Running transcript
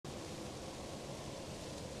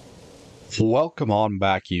Welcome on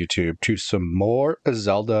back, YouTube, to some more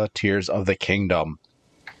Zelda Tears of the Kingdom.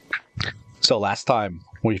 So last time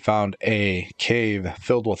we found a cave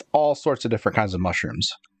filled with all sorts of different kinds of mushrooms,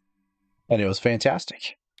 and it was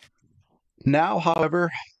fantastic. Now, however,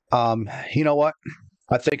 you know what?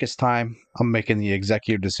 I think it's time I'm making the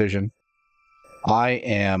executive decision. I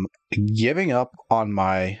am giving up on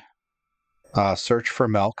my search for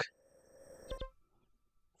milk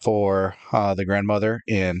for the grandmother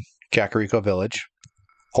in Kakariko Village.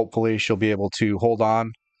 Hopefully she'll be able to hold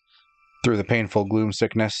on through the painful gloom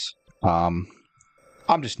sickness. I'm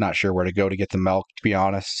just not sure where to go to get the milk, to be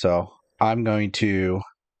honest. So I'm going to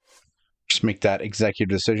just make that executive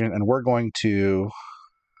decision, and we're going to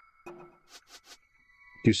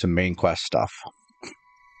do some main quest stuff.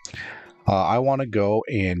 I want to go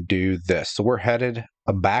and do this. So we're headed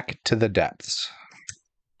back to the depths.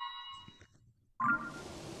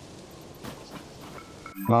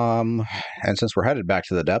 And since we're headed back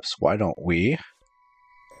to the depths, why don't we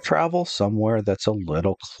travel somewhere that's a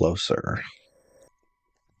little closer?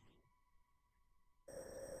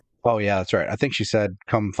 Oh, yeah, that's right. I think she said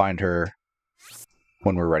come find her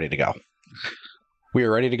when we're ready to go. We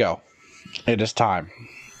are ready to go. It is time.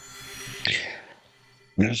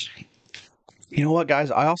 Yes. You know what, guys?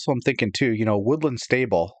 I also am thinking, too, Woodland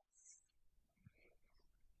Stable.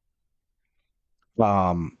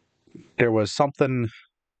 There was something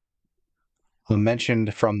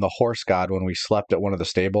mentioned from the horse god when we slept at one of the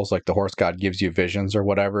stables, like the horse god gives you visions or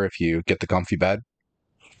whatever if you get the comfy bed.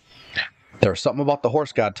 There was something about the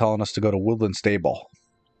horse god telling us to go to Woodland Stable.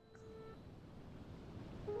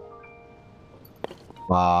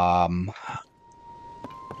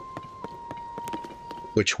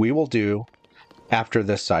 Which we will do after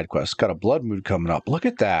this side quest. Got a blood mood coming up. Look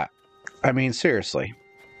at that. I mean, seriously.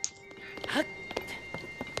 I've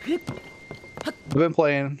been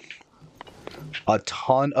playing a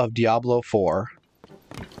ton of Diablo 4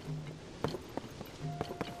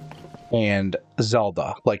 and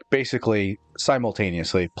Zelda, like basically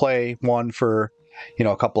simultaneously. Play one for,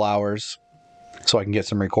 a couple hours so I can get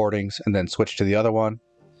some recordings, and then switch to the other one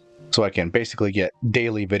so I can basically get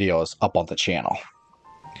daily videos up on the channel.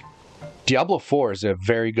 Diablo 4 is a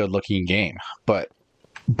very good looking game, but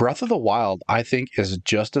Breath of the Wild, I think, is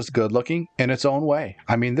just as good looking in its own way.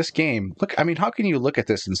 I mean, this game, how can you look at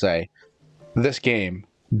this and say, this game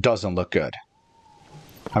doesn't look good?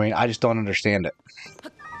 I mean, I just don't understand it.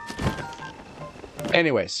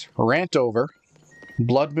 Anyways, rant over,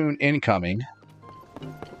 Blood Moon incoming,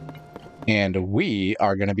 and we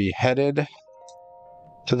are going to be headed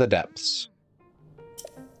to the depths.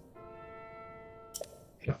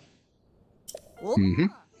 Mm-hmm.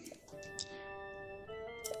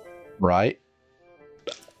 Right.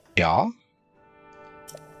 Yeah.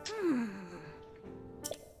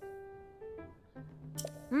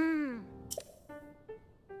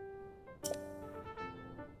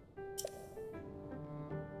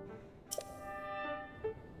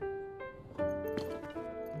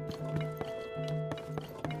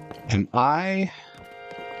 And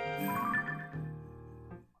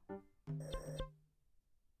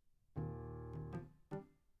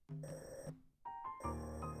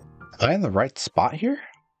Am I in the right spot here?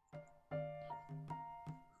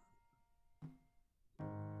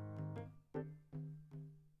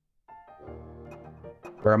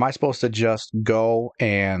 Or am I supposed to just go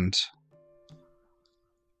and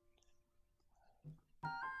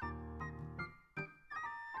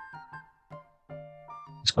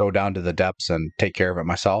just go down to the depths and take care of it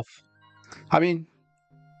myself? I mean,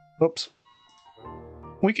 oops.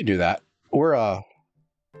 We could do that. We're a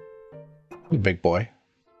big boy.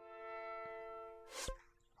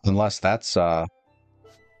 Unless that's I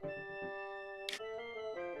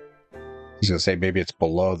was gonna say maybe it's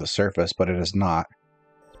below the surface, but it is not.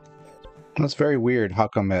 That's very weird. How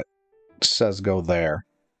come it says go there?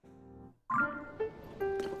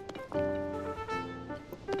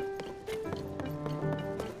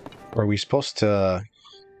 Are we supposed to...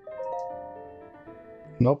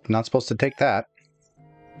 Nope, not supposed to take that.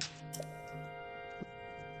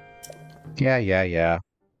 Yeah.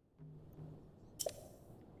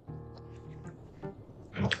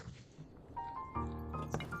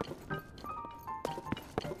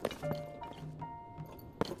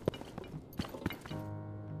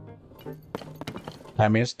 I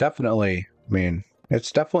mean, it's definitely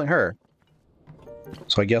her.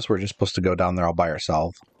 So I guess we're just supposed to go down there all by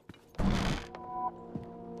ourselves.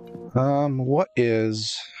 What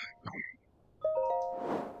is...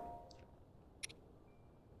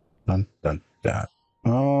 Dun, dun, dun.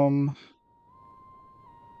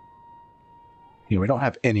 We don't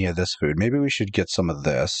have any of this food. Maybe we should get some of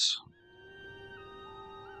this.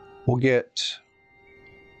 We'll get...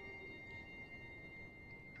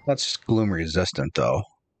 That's gloom resistant, though.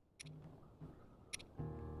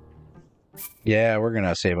 Yeah, we're going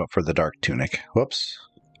to save up for the dark tunic. Whoops.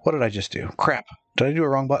 What did I just do? Crap. Did I do a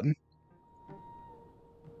wrong button?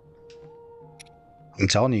 I'm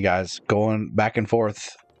telling you guys, going back and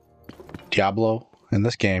forth. Diablo in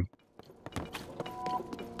this game.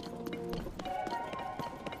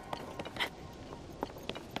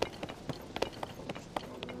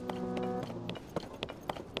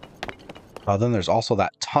 Then there's also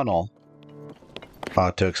that tunnel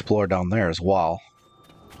to explore down there as well.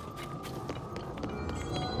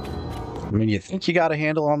 I mean, you think you got a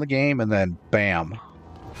handle on the game, and then bam,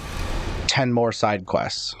 10 more side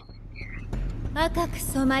quests.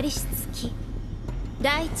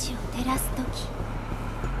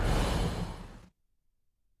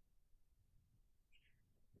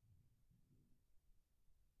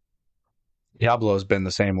 Diablo's been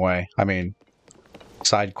the same way. I mean,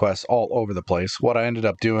 side quests all over the place. What I ended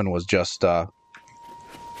up doing was just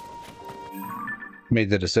made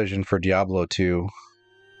the decision for Diablo 2.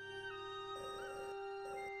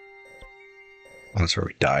 That's where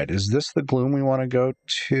we died. Is this the gloom we want to go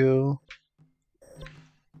to?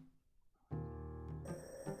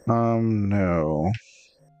 No.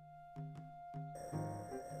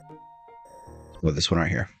 Oh, this one right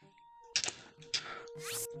here.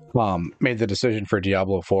 Made the decision for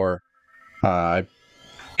Diablo 4. I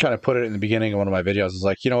kind of put it in the beginning of one of my videos. It's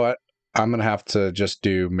like, you know what? I'm going to have to just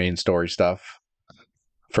do main story stuff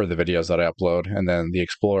for the videos that I upload, and then the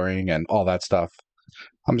exploring and all that stuff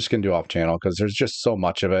I'm just going to do off channel because there's just so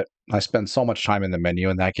much of it. I spend so much time in the menu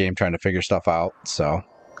in that game trying to figure stuff out. So,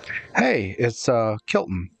 hey, it's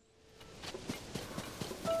Kilton.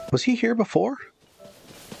 Was he here before?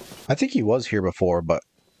 I think he was here before, but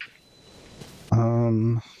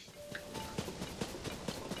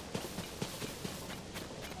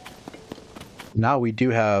now we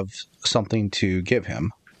do have something to give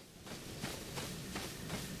him.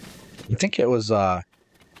 I think it was like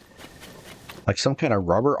some kind of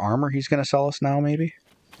rubber armor he's going to sell us now, maybe?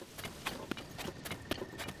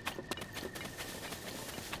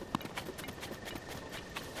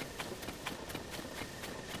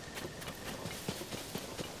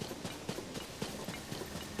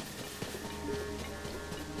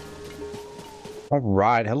 All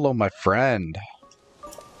right. Hello, my friend.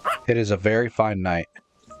 It is a very fine night.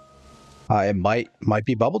 It might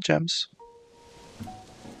be bubble gems.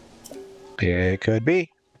 It could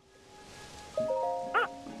be.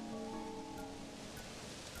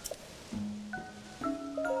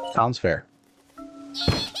 Sounds fair.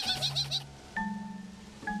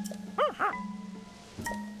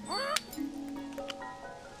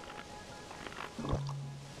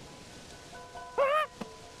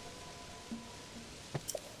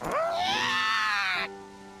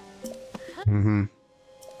 Mm-hmm.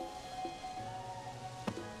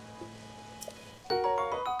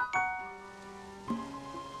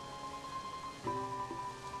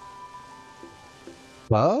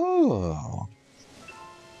 Oh.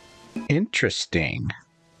 Interesting.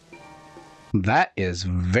 That is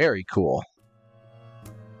very cool.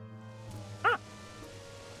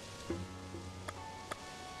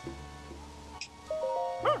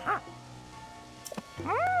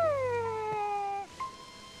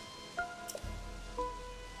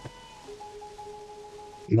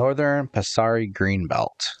 Northern Pasari Greenbelt.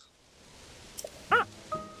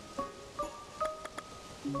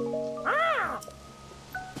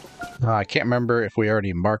 I can't remember if we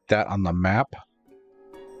already marked that on the map.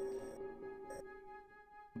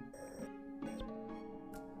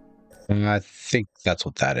 And I think that's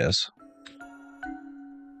what that is.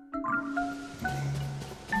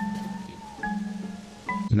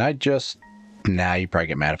 And I just... Nah, you probably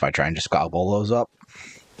get mad if I try and just gobble those up.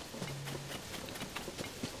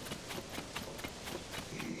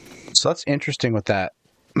 So that's interesting with that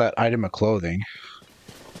item of clothing.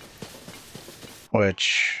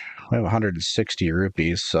 Which... we have 160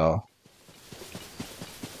 rupees, so...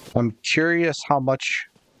 I'm curious how much...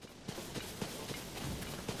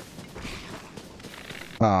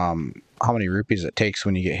 how many rupees it takes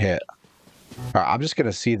when you get hit. Alright, I'm just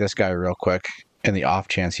gonna see this guy real quick in the off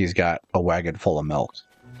chance he's got a wagon full of milk.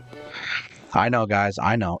 I know, guys,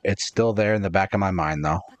 I know. It's still there in the back of my mind,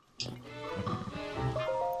 though.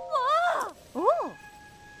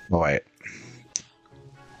 Oh, wait.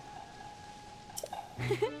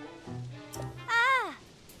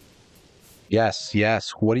 Yes,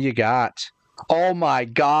 yes. What do you got? Oh my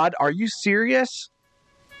god, are you serious?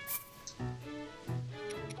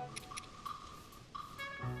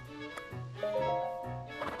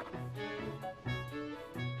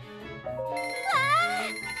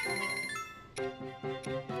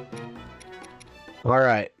 All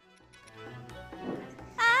right.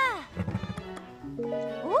 Ooh.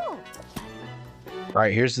 All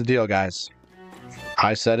right, here's the deal, guys.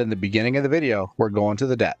 I said in the beginning of the video, we're going to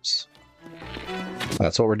the depths.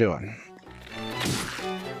 That's what we're doing.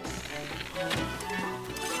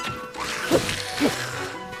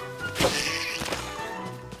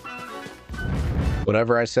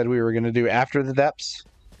 Whatever I said we were going to do after the depths,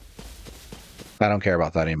 I don't care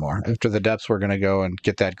about that anymore. After the depths, we're going to go and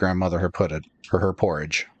get that grandmother her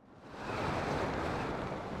porridge.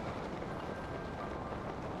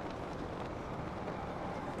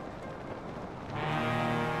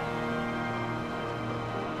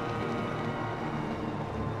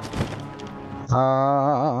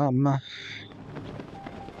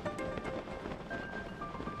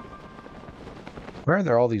 Where are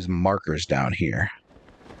there all these markers down here?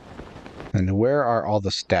 And where are all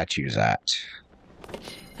the statues at?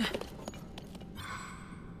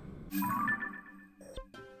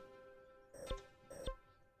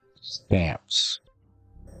 Stamps.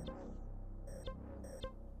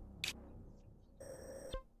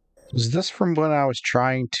 Is this from when I was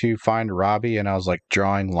trying to find Robbie and I was like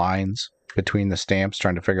drawing lines between the stamps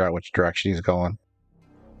trying to figure out which direction he's going?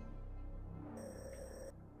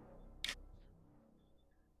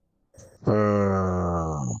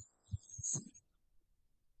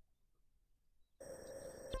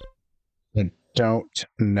 I don't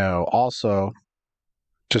know. Also,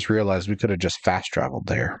 just realized we could have just fast traveled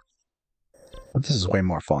there. But this is way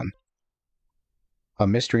more fun. A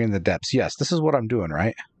mystery in the depths. Yes, this is what I'm doing,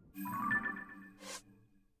 right?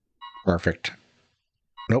 Perfect.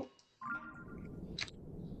 Nope.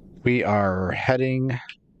 We are heading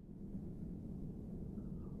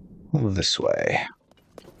this way.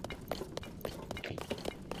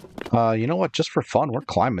 You know what? Just for fun, we're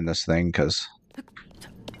climbing this thing, because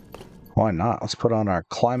why not? Let's put on our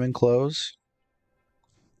climbing clothes.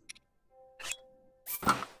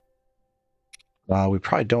 We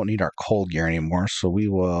probably don't need our cold gear anymore, so we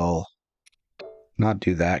will not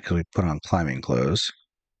do that because we put on climbing clothes.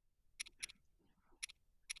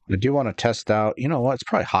 I do want to test out, you know what? It's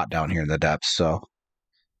probably hot down here in the depths, so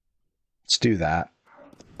let's do that.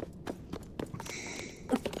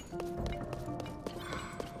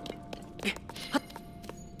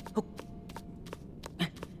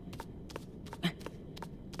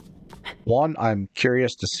 One, I'm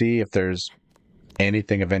curious to see if there's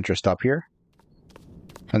anything of interest up here.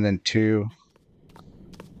 And then two,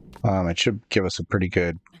 it should give us a pretty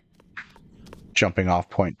good jumping off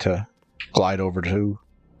point to glide over to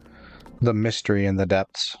the mystery in the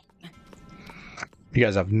depths. You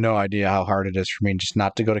guys have no idea how hard it is for me just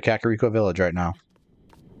not to go to Kakariko Village right now.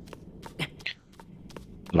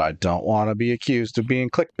 But I don't want to be accused of being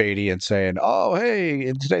clickbaity and saying, oh, hey,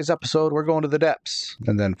 in today's episode, we're going to the depths.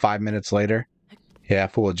 And then 5 minutes later, yeah,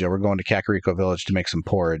 fooled you. We're going to Kakariko Village to make some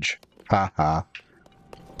porridge. Ha ha.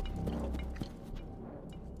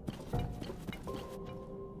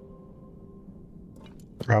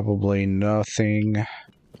 Probably nothing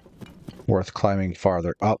worth climbing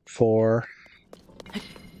farther up for.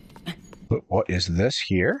 But what is this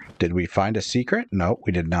here? Did we find a secret? No,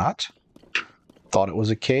 we did not. Thought it was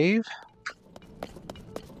a cave.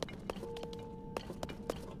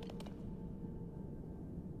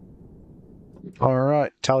 All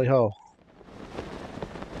right, tally ho.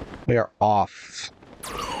 We are off.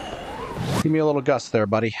 Give me a little gust there,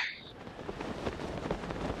 buddy.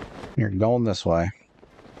 You're going this way.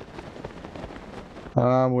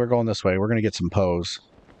 We're going this way. We're going to get some pose.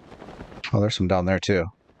 Oh, there's some down there, too.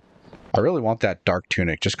 I really want that dark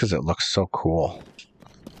tunic just because it looks so cool.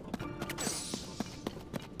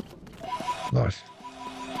 Nice.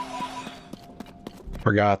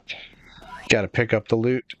 Forgot. Got to pick up the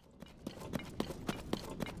loot.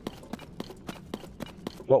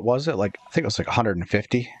 What was it? Like, I think it was like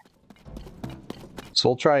 150. So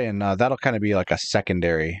we'll try and that'll kind of be like a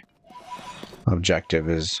secondary objective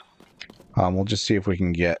is we'll just see if we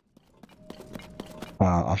can get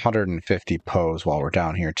 150 pose while we're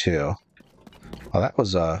down here too. Oh, that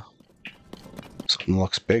was something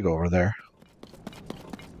looks big over there.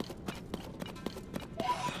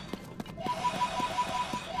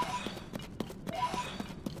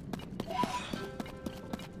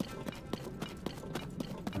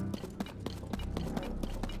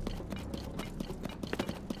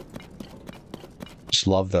 Just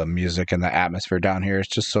love the music and the atmosphere down here. It's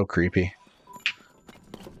just so creepy.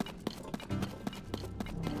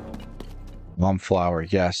 Bomb flower,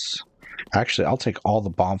 yes. Actually, I'll take all the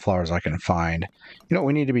bomb flowers I can find. You know what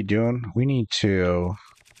we need to be doing? We need to...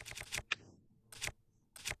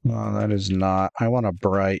 No, that is not... I want a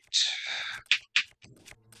bright...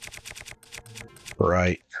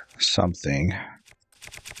 Right. Something.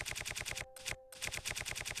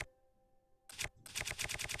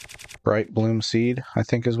 Bright bloom seed, I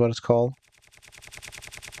think is what it's called.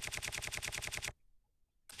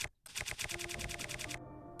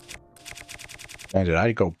 And did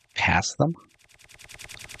I go past them?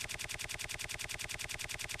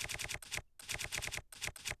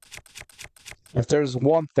 If there's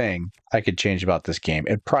one thing I could change about this game,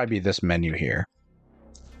 it'd probably be this menu here.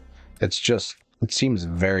 It's just, it seems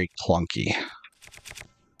very clunky.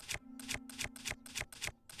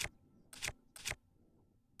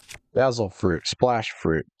 Basil fruit, splash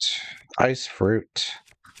fruit, ice fruit.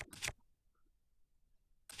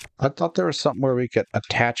 I thought there was something where we could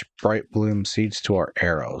attach bright bloom seeds to our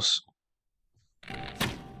arrows.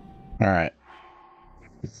 Alright.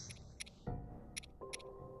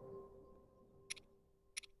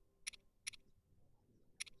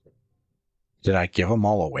 Did I give them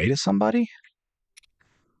all away to somebody?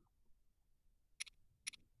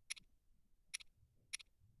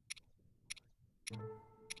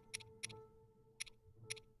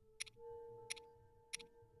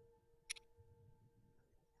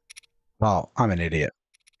 Oh, I'm an idiot.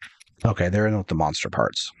 Okay, they're in with the monster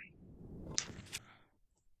parts.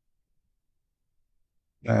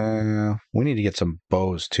 We need to get some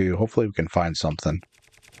bows too. Hopefully we can find something.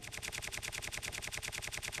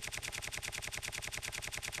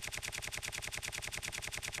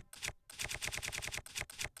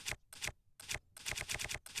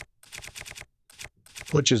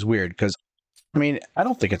 Which is weird, because, I mean, I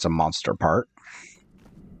don't think it's a monster part.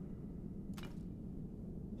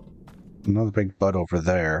 Another big bud over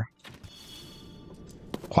there.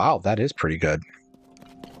 Wow, that is pretty good.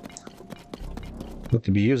 We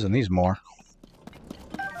could be using these more.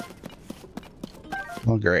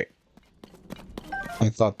 Well, great. I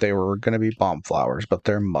thought they were going to be bomb flowers, but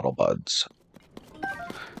they're muddle buds.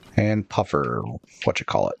 And puffer,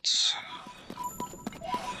 whatchamacallits.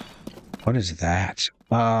 What is that?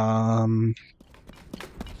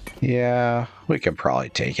 Yeah, we could probably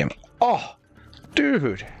take him. Oh,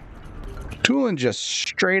 dude. Tulin just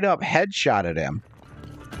straight up headshotted him.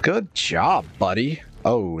 Good job, buddy.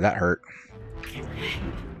 Oh, that hurt.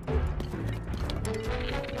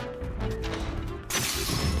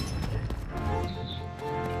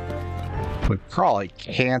 We probably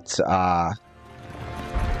can't, yeah,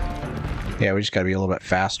 we just gotta be a little bit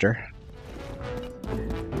faster.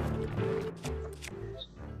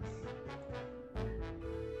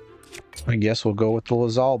 I guess we'll go with the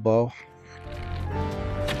Lizalbo.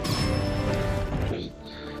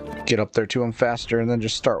 Get up there to him faster and then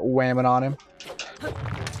just start whamming on him.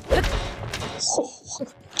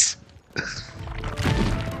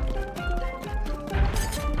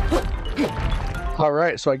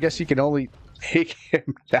 Alright, so I guess you can only take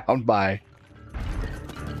him down by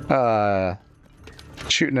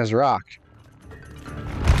shooting his rock.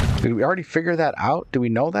 Did we already figure that out? Do we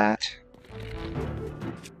know that?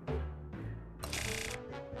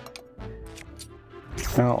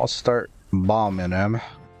 Well, I'll start bombing him.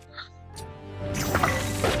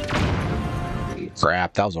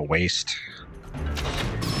 Crap, that was a waste.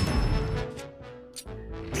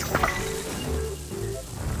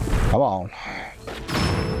 Come on.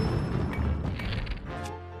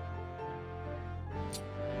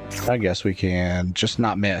 I guess we can just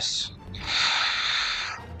not miss.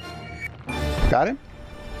 Got him?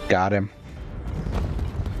 Got him.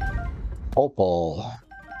 Opal.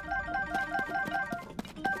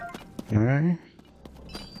 Alright.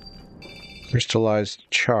 Crystallized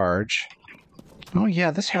charge. Oh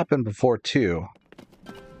yeah, this happened before too.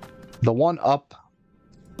 The one up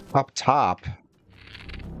top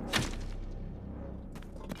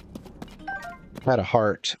had a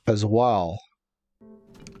heart as well.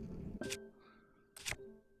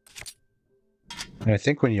 And I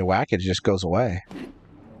think when you whack it, it just goes away.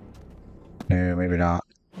 No, maybe not.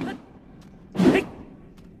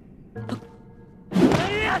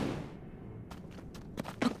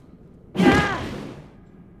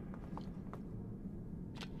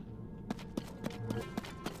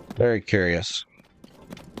 Very curious.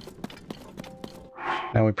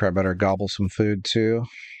 Now we probably better gobble some food too.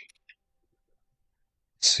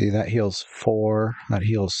 Let's see, that heals 4. That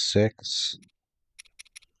heals 6.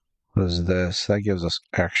 What is this? That gives us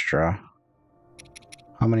extra.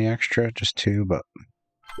 How many extra? Just 2, but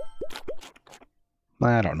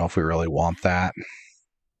I don't know if we really want that.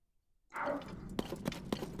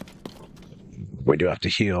 We do have to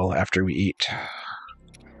heal after we eat.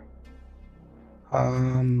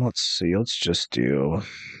 Let's see. Let's just do...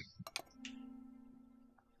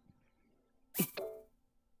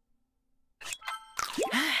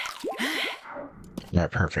 All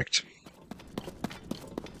right, perfect.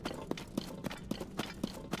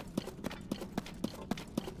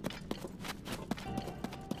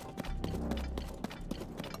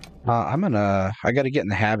 I gotta get in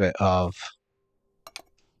the habit of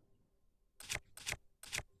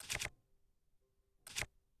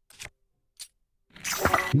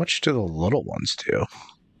how much do the little ones do?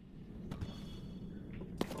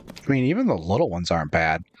 I mean, even the little ones aren't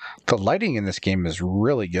bad. The lighting in this game is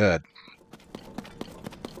really good.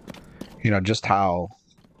 You know, just how,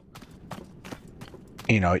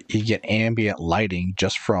 you know, you get ambient lighting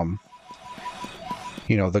just from,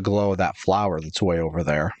 you know, the glow of that flower that's way over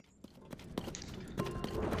there.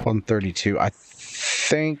 132. I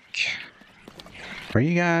think... Are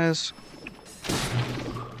you guys...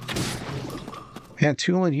 Man,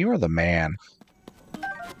 Tulin, you are the man.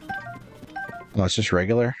 Oh, it's just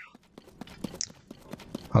regular?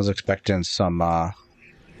 I was expecting some, well,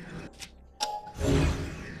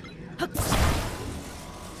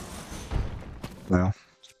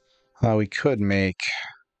 we could make...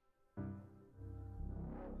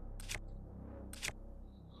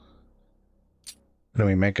 Can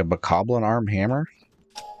we make a bokoblin arm hammer?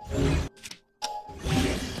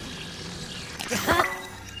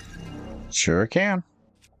 Sure can.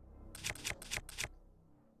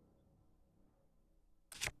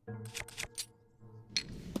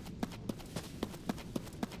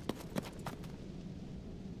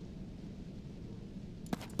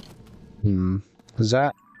 Is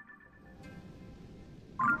that...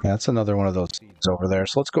 Yeah, that's another one of those seeds over there.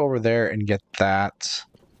 So let's go over there and get that.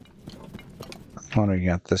 What do we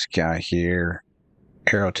got? This guy here.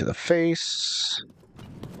 Arrow to the face.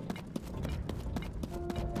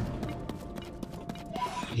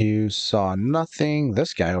 You saw nothing.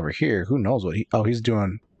 This guy over here, who knows what he... Oh, he's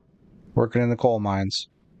doing... Working in the coal mines.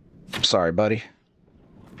 Sorry, buddy.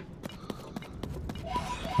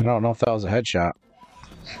 I don't know if that was a headshot.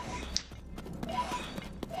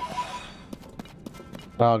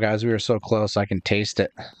 Oh, guys, we were so close, I can taste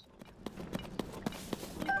it.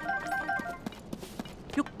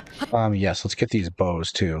 Yes, let's get these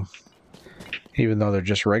bows, too. Even though they're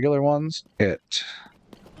just regular ones, it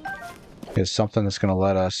is something that's going to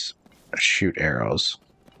let us shoot arrows.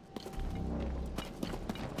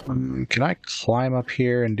 Can I climb up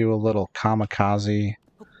here and do a little kamikaze?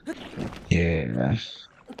 Yeah.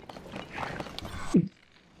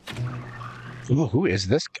 Ooh, who is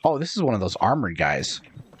this? Oh, this is one of those armored guys.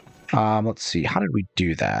 Let's see. How did we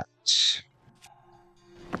do that?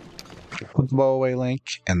 Put the bow away,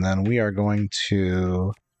 Link, and then we are going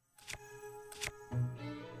to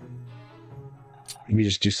maybe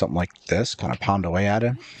just do something like this, kind of pound away at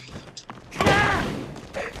him.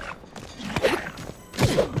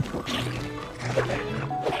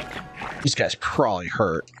 These guys probably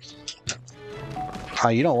hurt.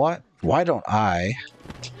 You know what? Why don't I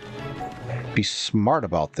be smart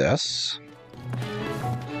about this?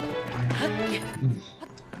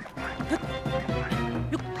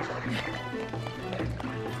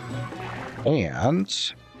 And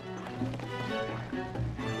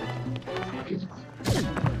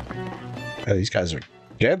these guys are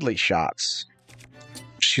deadly shots.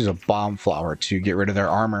 Just use a bomb flower to get rid of their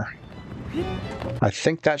armor. I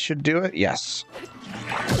think that should do it. Yes.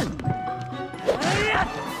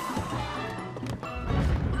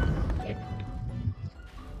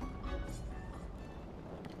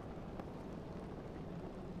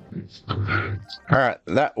 All right,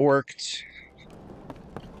 that worked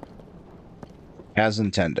as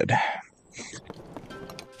intended.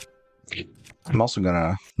 I'm also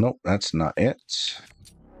gonna... Nope, that's not it.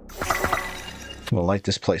 We'll light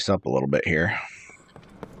this place up a little bit here.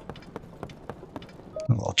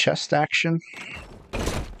 A little chest action.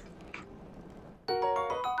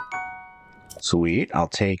 Sweet, I'll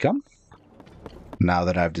take them. Now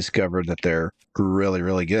that I've discovered that they're really,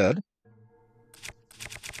 really good.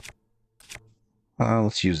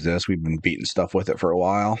 Let's use this. We've been beating stuff with it for a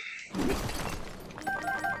while.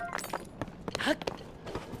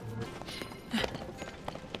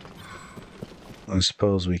 I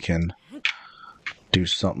suppose we can do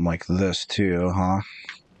something like this too, huh?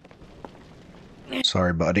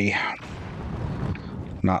 Sorry, buddy.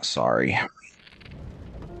 Not sorry.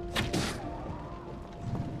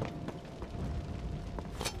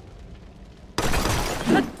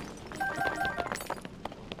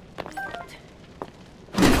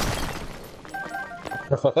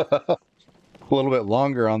 A little bit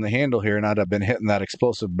longer on the handle here and I'd have been hitting that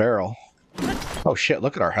explosive barrel. Oh shit,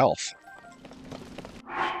 look at our health.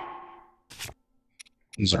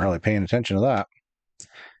 Wasn't really paying attention to that.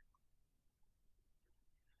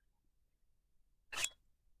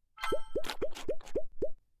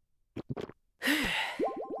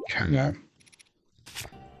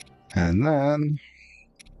 And then...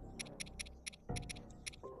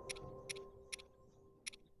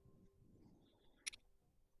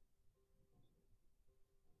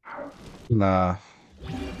 Nope.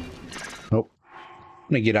 I'm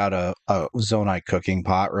gonna get out a Zonite cooking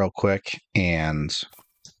pot real quick and...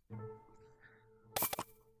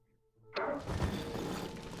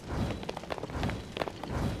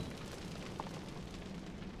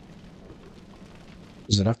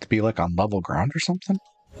 Does it have to be like on level ground or something?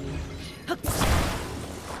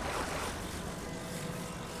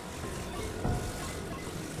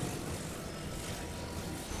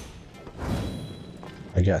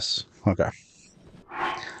 I guess. Okay.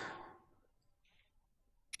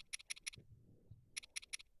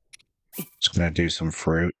 Just gonna do some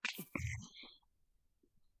fruit.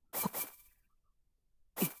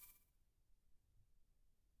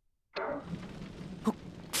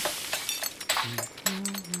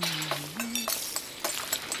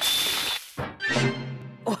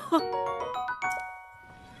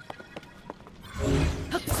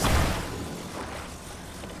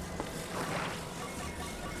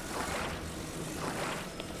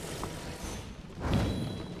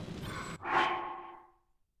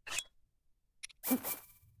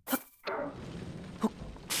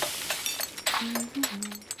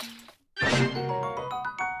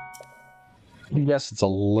 Yes, it's a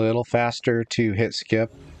little faster to hit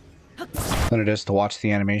skip than it is to watch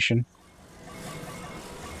the animation.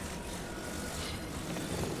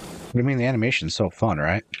 But I mean, the animation's so fun,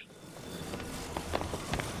 right?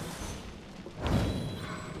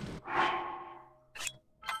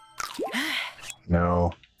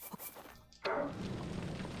 No.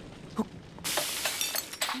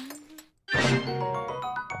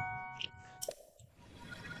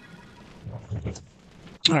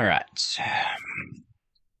 All right.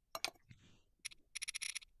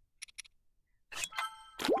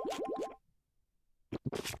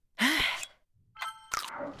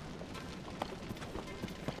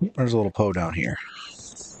 There's a little Poe down here.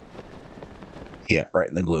 Yeah, right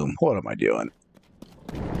in the gloom. What am I doing?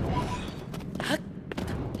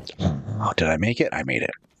 Oh, did I make it? I made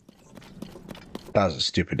it. That was a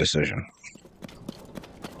stupid decision.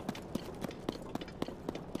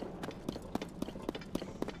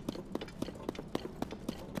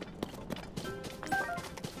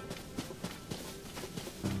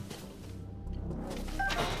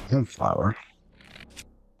 And flour.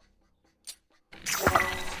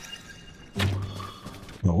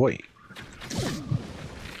 Oh, wait.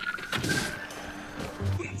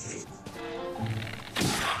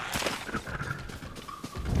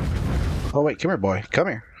 Oh, wait, come here, boy. Come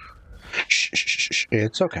here. Shh, shh, shh, shh.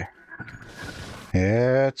 It's okay.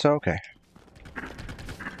 It's okay.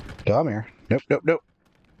 Come here. Nope, nope, nope.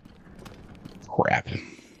 Crap.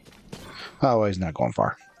 Oh, he's not going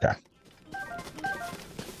far. Okay.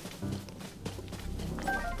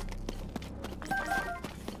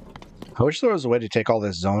 I wish there was a way to take all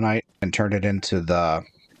this Zonite and turn it into the,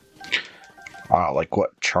 like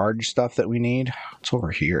what, charge stuff that we need? It's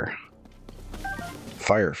over here.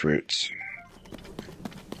 Fire fruits.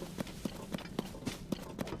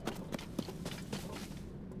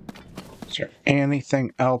 Is there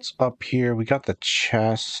anything else up here? We got the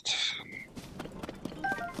chest.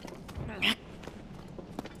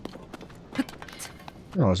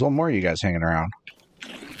 Oh, there's one more of you guys hanging around.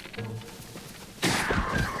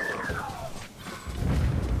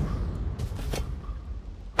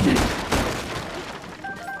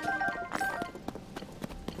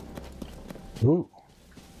 Ooh.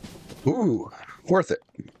 Ooh. Worth it.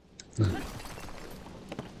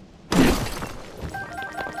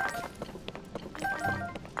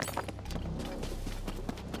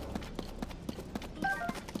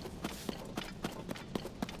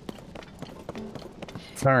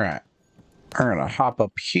 All right. We're going to hop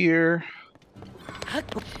up here.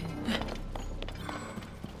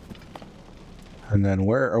 And then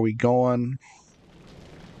where are we going?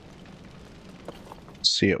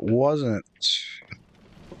 See, it wasn't...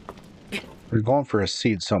 We're going for a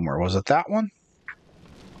seed somewhere. Was it that one?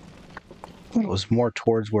 It was more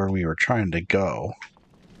towards where we were trying to go.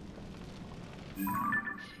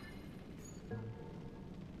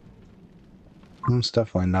 It's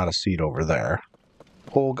definitely not a seed over there.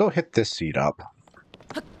 Well, we'll go hit this seed up.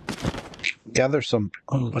 Gather some...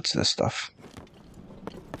 Oh, what's this stuff?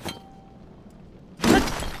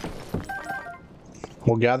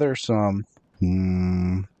 We'll gather some...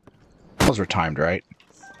 Those were timed, right?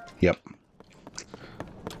 Yep.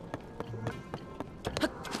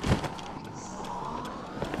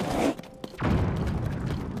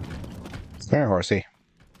 Come here, horsey.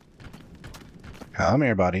 Come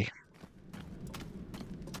here, buddy.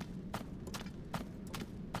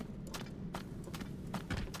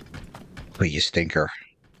 Oh, you stinker.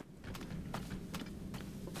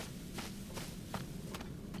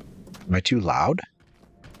 Am I too loud?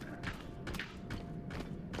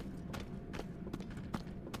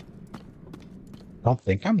 I don't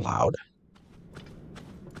think I'm loud.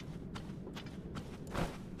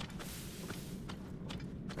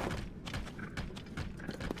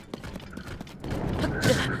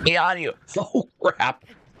 Get out of here. Oh, crap.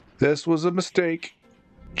 This was a mistake.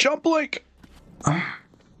 Jump, Link!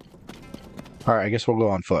 Alright, I guess we'll go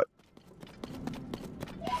on foot.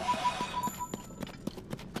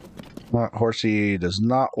 Horsey does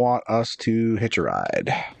not want us to hitch a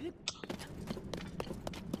ride.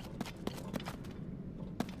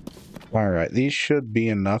 Alright, these should be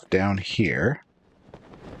enough down here.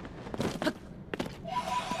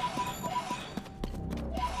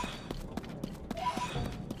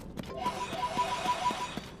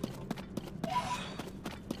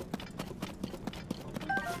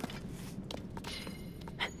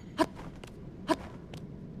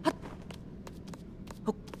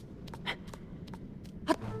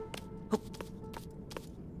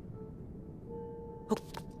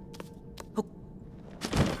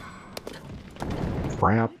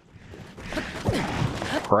 Crap.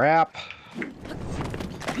 Crap.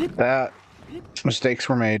 That mistakes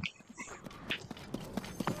were made.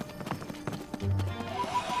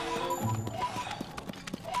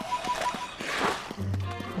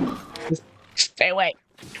 Stay away.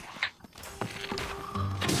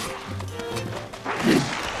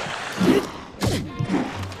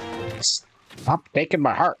 Stop taking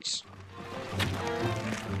my hearts.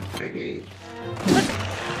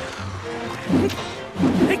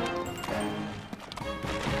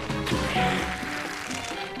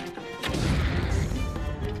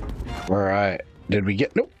 Alright. Did we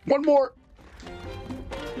get... Nope. One more.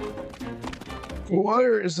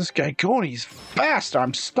 Where is this guy going? He's fast.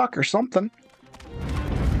 I'm stuck or something.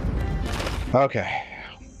 Okay.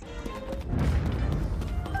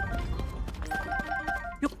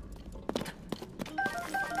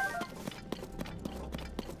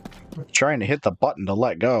 Trying to hit the button to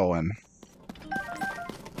let go, and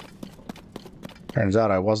turns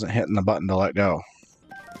out I wasn't hitting the button to let go.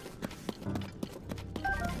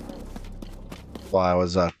 While I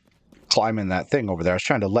was climbing that thing over there, I was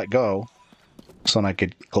trying to let go so I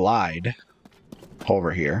could glide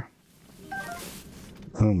over here.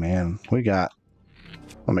 Oh man, we got...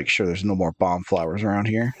 I'll make sure there's no more bomb flowers around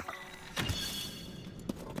here.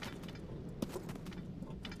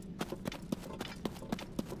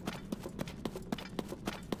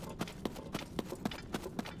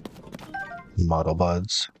 Muddle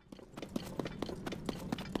buds.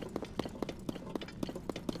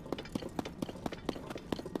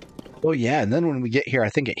 Oh yeah, and then when we get here, I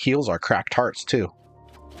think it heals our cracked hearts too.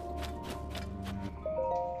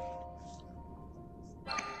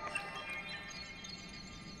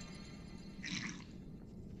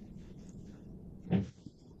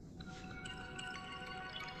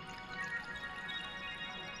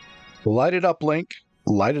 Light it up, Link.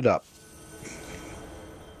 Light it up.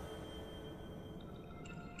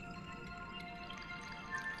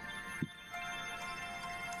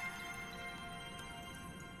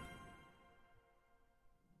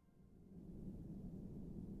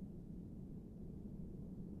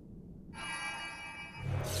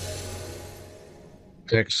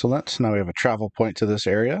 Excellent. Now we have a travel point to this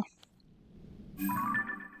area.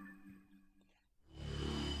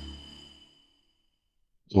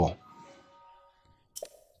 Cool.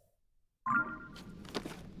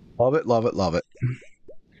 Love it, love it, love it.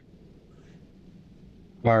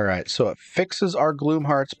 Alright, so it fixes our gloom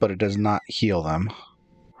hearts, but it does not heal them.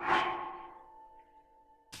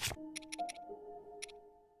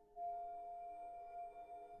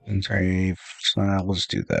 And save. So now let's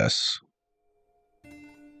do this.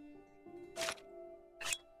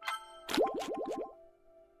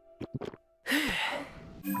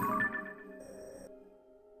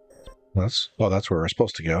 That's where we're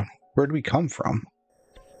supposed to go. Where did we come from?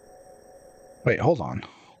 Wait, hold on.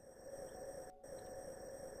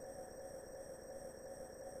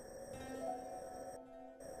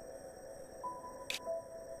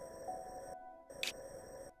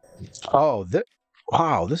 Oh,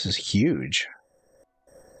 wow, this is huge.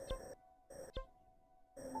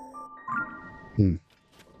 All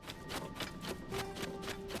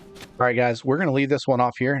right, guys, we're going to leave this one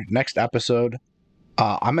off here. Next episode,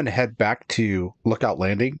 I'm going to head back to Lookout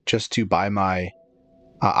Landing just to buy my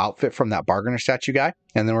outfit from that bargainer statue guy.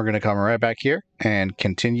 And then we're going to come right back here and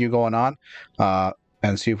continue going on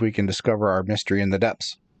and see if we can discover our mystery in the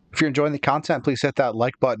depths. If you're enjoying the content, please hit that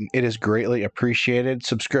like button. It is greatly appreciated.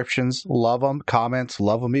 Subscriptions, love them. Comments,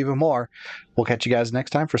 love them even more. We'll catch you guys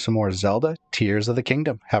next time for some more Zelda Tears of the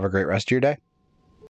Kingdom. Have a great rest of your day.